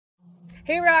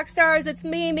Hey rock stars, it's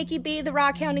me, Micki B, the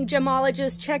Rockhounding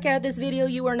Gemologist. Check out this video.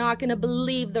 You are not going to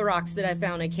believe the rocks that I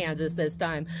found in Kansas this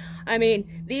time. I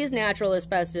mean, these natural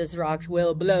asbestos rocks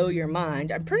will blow your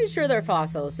mind. I'm pretty sure they're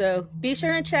fossils, so be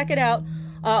sure and check it out.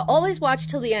 Always watch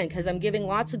till the end because I'm giving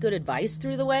lots of good advice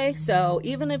through the way. So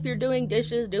even if you're doing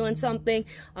dishes, doing something,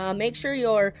 make sure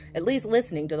you're at least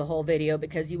listening to the whole video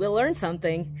because you will learn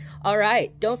something. All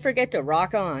right, don't forget to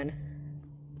rock on.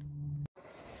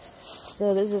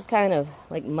 So this is kind of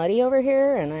like muddy over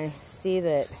here, and I see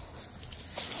that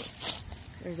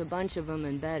there's a bunch of them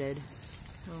embedded.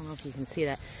 I don't know if you can see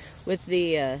that. With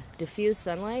the diffuse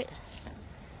sunlight,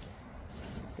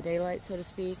 the daylight, so to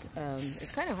speak,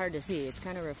 it's kind of hard to see. It's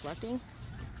kind of reflecting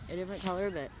a different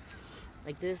color, but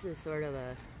like this is sort of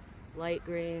a light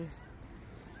green,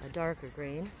 a darker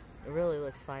green. It really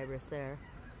looks fibrous there.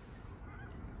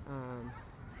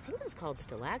 I think it's called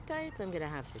stalactites. I'm gonna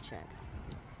have to check.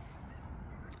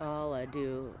 I'll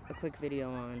do a quick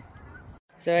video on.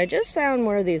 So I just found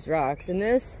one of these rocks, and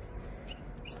this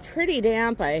is pretty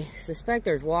damp. I suspect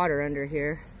there's water under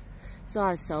here. Saw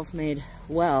a self-made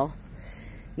well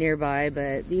nearby,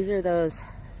 but these are those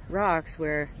rocks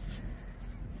where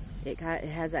it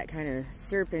has that kind of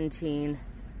serpentine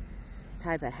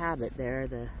type of habit there,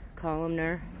 the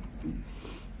columnar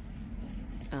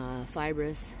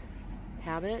fibrous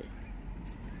habit.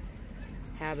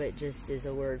 Habit just is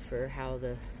a word for how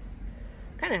the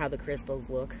how the crystals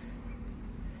look,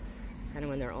 kind of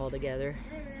when they're all together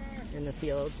in the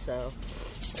field. So,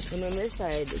 and on this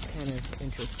side it's kind of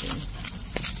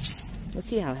interesting. Let's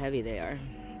see how heavy they are.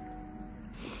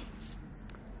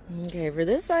 Okay, for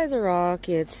this size of rock,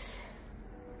 it's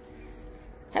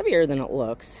heavier than it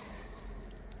looks.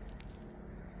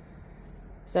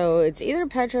 So it's either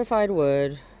petrified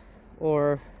wood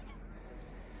or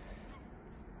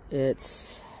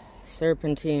it's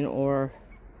serpentine or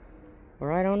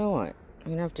I don't know what.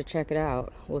 I'm gonna have to check it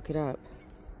out, look it up.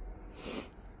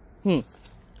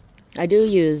 I do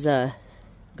use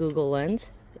Google Lens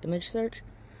image search,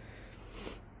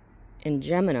 and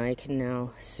Gemini can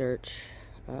now search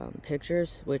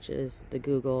pictures, which is the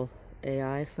Google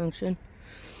AI function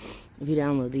if you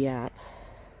download the app.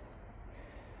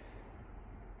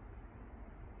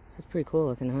 That's pretty cool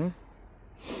looking,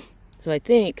 huh? So I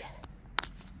think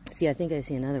I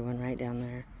see another one right down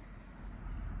there.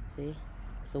 See?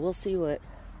 So we'll see what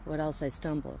else I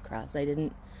stumble across. I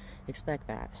didn't expect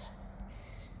that.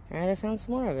 Alright, I found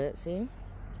some more of it, see?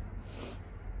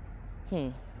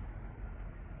 They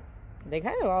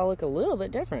kind of all look a little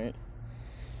bit different.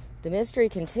 The mystery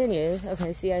continues.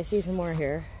 Okay, see, I see some more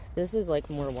here. This is like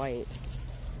more white.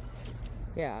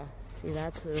 Yeah, see,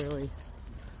 that's really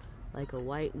like a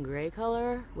white and gray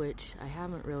color, which I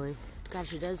haven't really...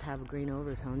 Gosh, it does have green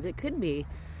overtones. It could be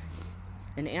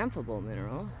an amphibole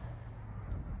mineral.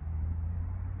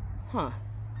 Huh.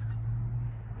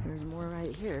 There's more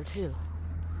right here, too.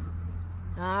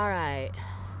 Alright.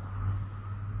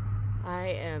 I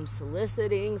am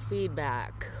soliciting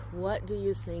feedback. What do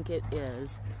you think it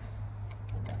is?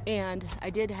 And I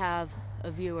did have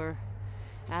a viewer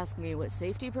ask me what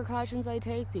safety precautions I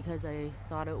take because I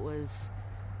thought it was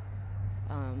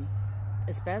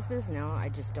asbestos. Now I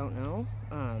just don't know.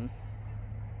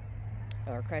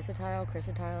 Or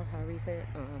chrysotile, however you say it.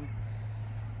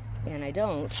 And I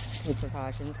don't take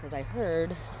precautions because I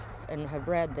heard and have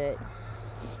read that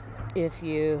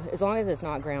as long as it's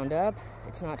not ground up,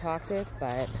 it's not toxic.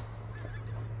 But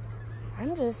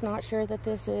I'm just not sure that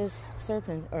this is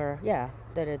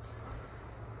that it's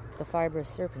the fibrous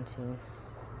serpentine,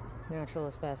 natural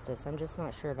asbestos. I'm just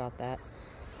not sure about that.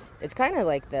 It's kind of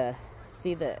like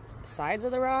see the sides of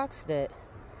the rocks, the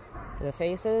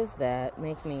faces that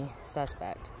make me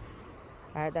suspect.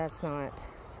 I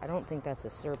don't think that's a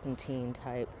serpentine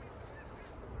type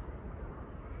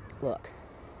look.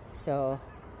 So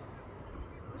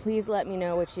please let me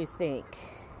know what you think.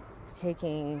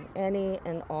 Taking any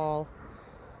and all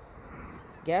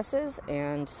guesses,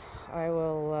 and I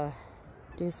will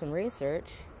do some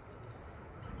research.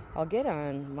 I'll get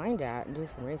on MindDat and do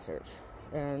some research,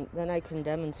 and then I can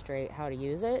demonstrate how to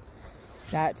use it.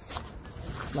 That's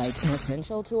like an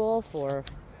essential tool for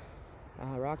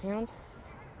rockhounds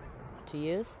to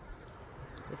use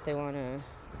if they want to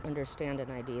understand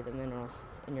and ID the minerals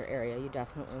in your area. You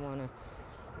definitely want to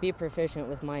be proficient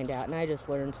with MindDat, and I just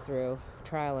learned through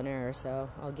trial and error, so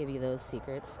I'll give you those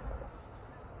secrets.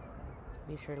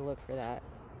 Be sure to look for that.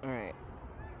 Alright.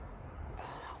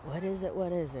 What is it?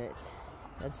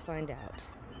 Let's find out.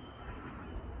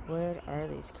 What are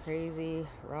these crazy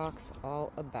rocks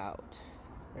all about?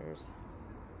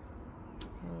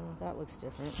 That looks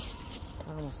different.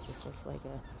 That almost just looks like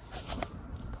a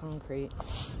concrete.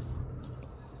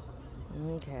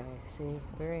 Okay, see,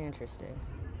 very interesting.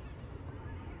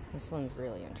 This one's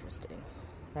really interesting.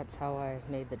 That's how I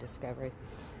made the discovery.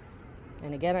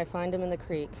 And again, I find them in the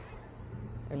creek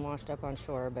and washed up on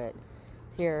shore, but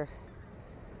here,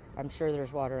 I'm sure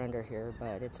there's water under here,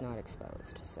 but it's not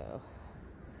exposed. So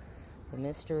the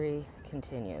mystery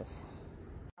continues.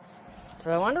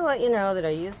 So I wanted to let you know that I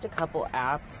used a couple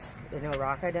apps,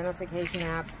 rock identification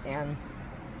apps, and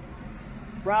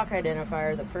rock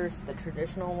identifier, the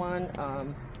traditional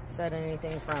one, said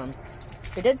anything from,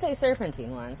 it did say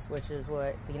serpentine once, which is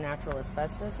what the natural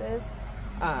asbestos is.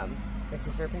 It's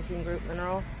a serpentine group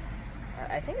mineral.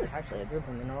 I think it's actually a group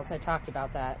of minerals. I talked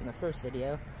about that in the first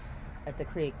video at the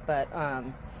creek, but,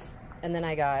 and then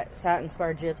I got satin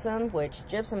spar gypsum, which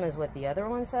gypsum is what the other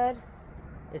one said.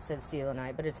 It said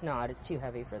selenite, but it's not. It's too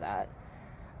heavy for that.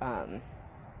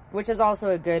 Which is also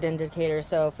a good indicator.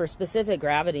 So for specific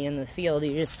gravity in the field,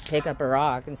 you just pick up a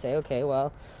rock and say, okay,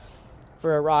 well,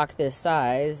 for a rock this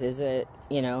size, is it,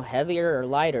 heavier or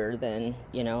lighter than,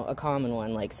 a common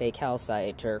one, like, say,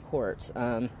 calcite or quartz?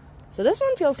 So this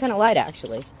one feels kind of light,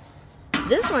 actually.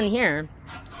 This one here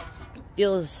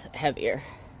feels heavier.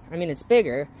 I mean, it's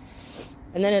bigger.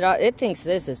 And then it thinks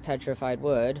this is petrified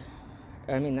wood.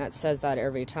 I mean, that says that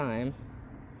every time.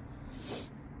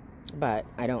 But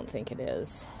I don't think it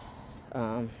is.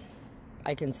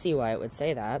 I can see why it would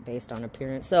say that based on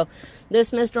appearance. So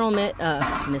this mineral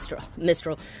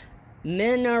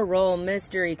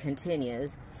mystery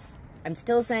continues. I'm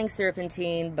still saying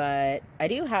serpentine, but I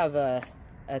do have a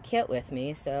kit with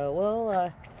me, so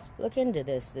we'll look into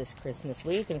this Christmas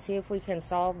week and see if we can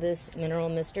solve this mineral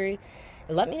mystery.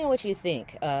 And let me know what you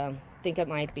think it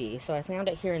might be. So I found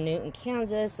it here in Newton,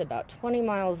 Kansas, about 20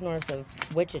 miles north of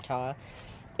Wichita.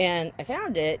 And I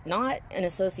found it not in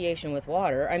association with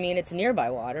water. I mean, it's nearby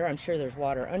water. I'm sure there's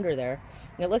water under there.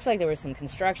 And it looks like there was some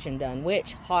construction done,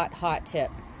 which, hot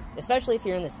tip. Especially if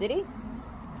you're in the city,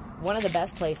 one of the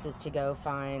best places to go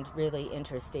find really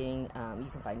interesting,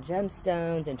 you can find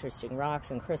gemstones, interesting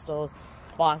rocks and crystals,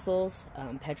 fossils.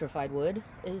 Petrified wood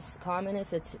is common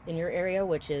if it's in your area,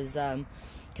 which is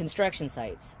construction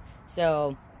sites.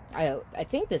 So I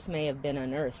think this may have been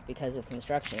unearthed because of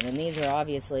construction, and these are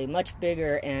obviously much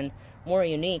bigger and more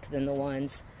unique than the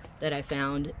ones that I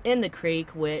found in the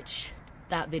creek, which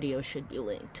that video should be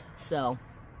linked. So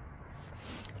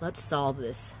let's solve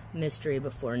this mystery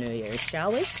before New Year's,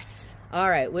 shall we? All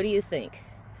right, what do you think?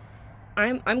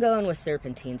 I'm going with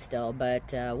serpentine still,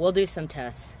 but we'll do some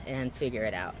tests and figure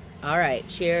it out. All right,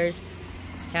 cheers.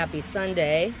 Happy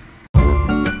Sunday.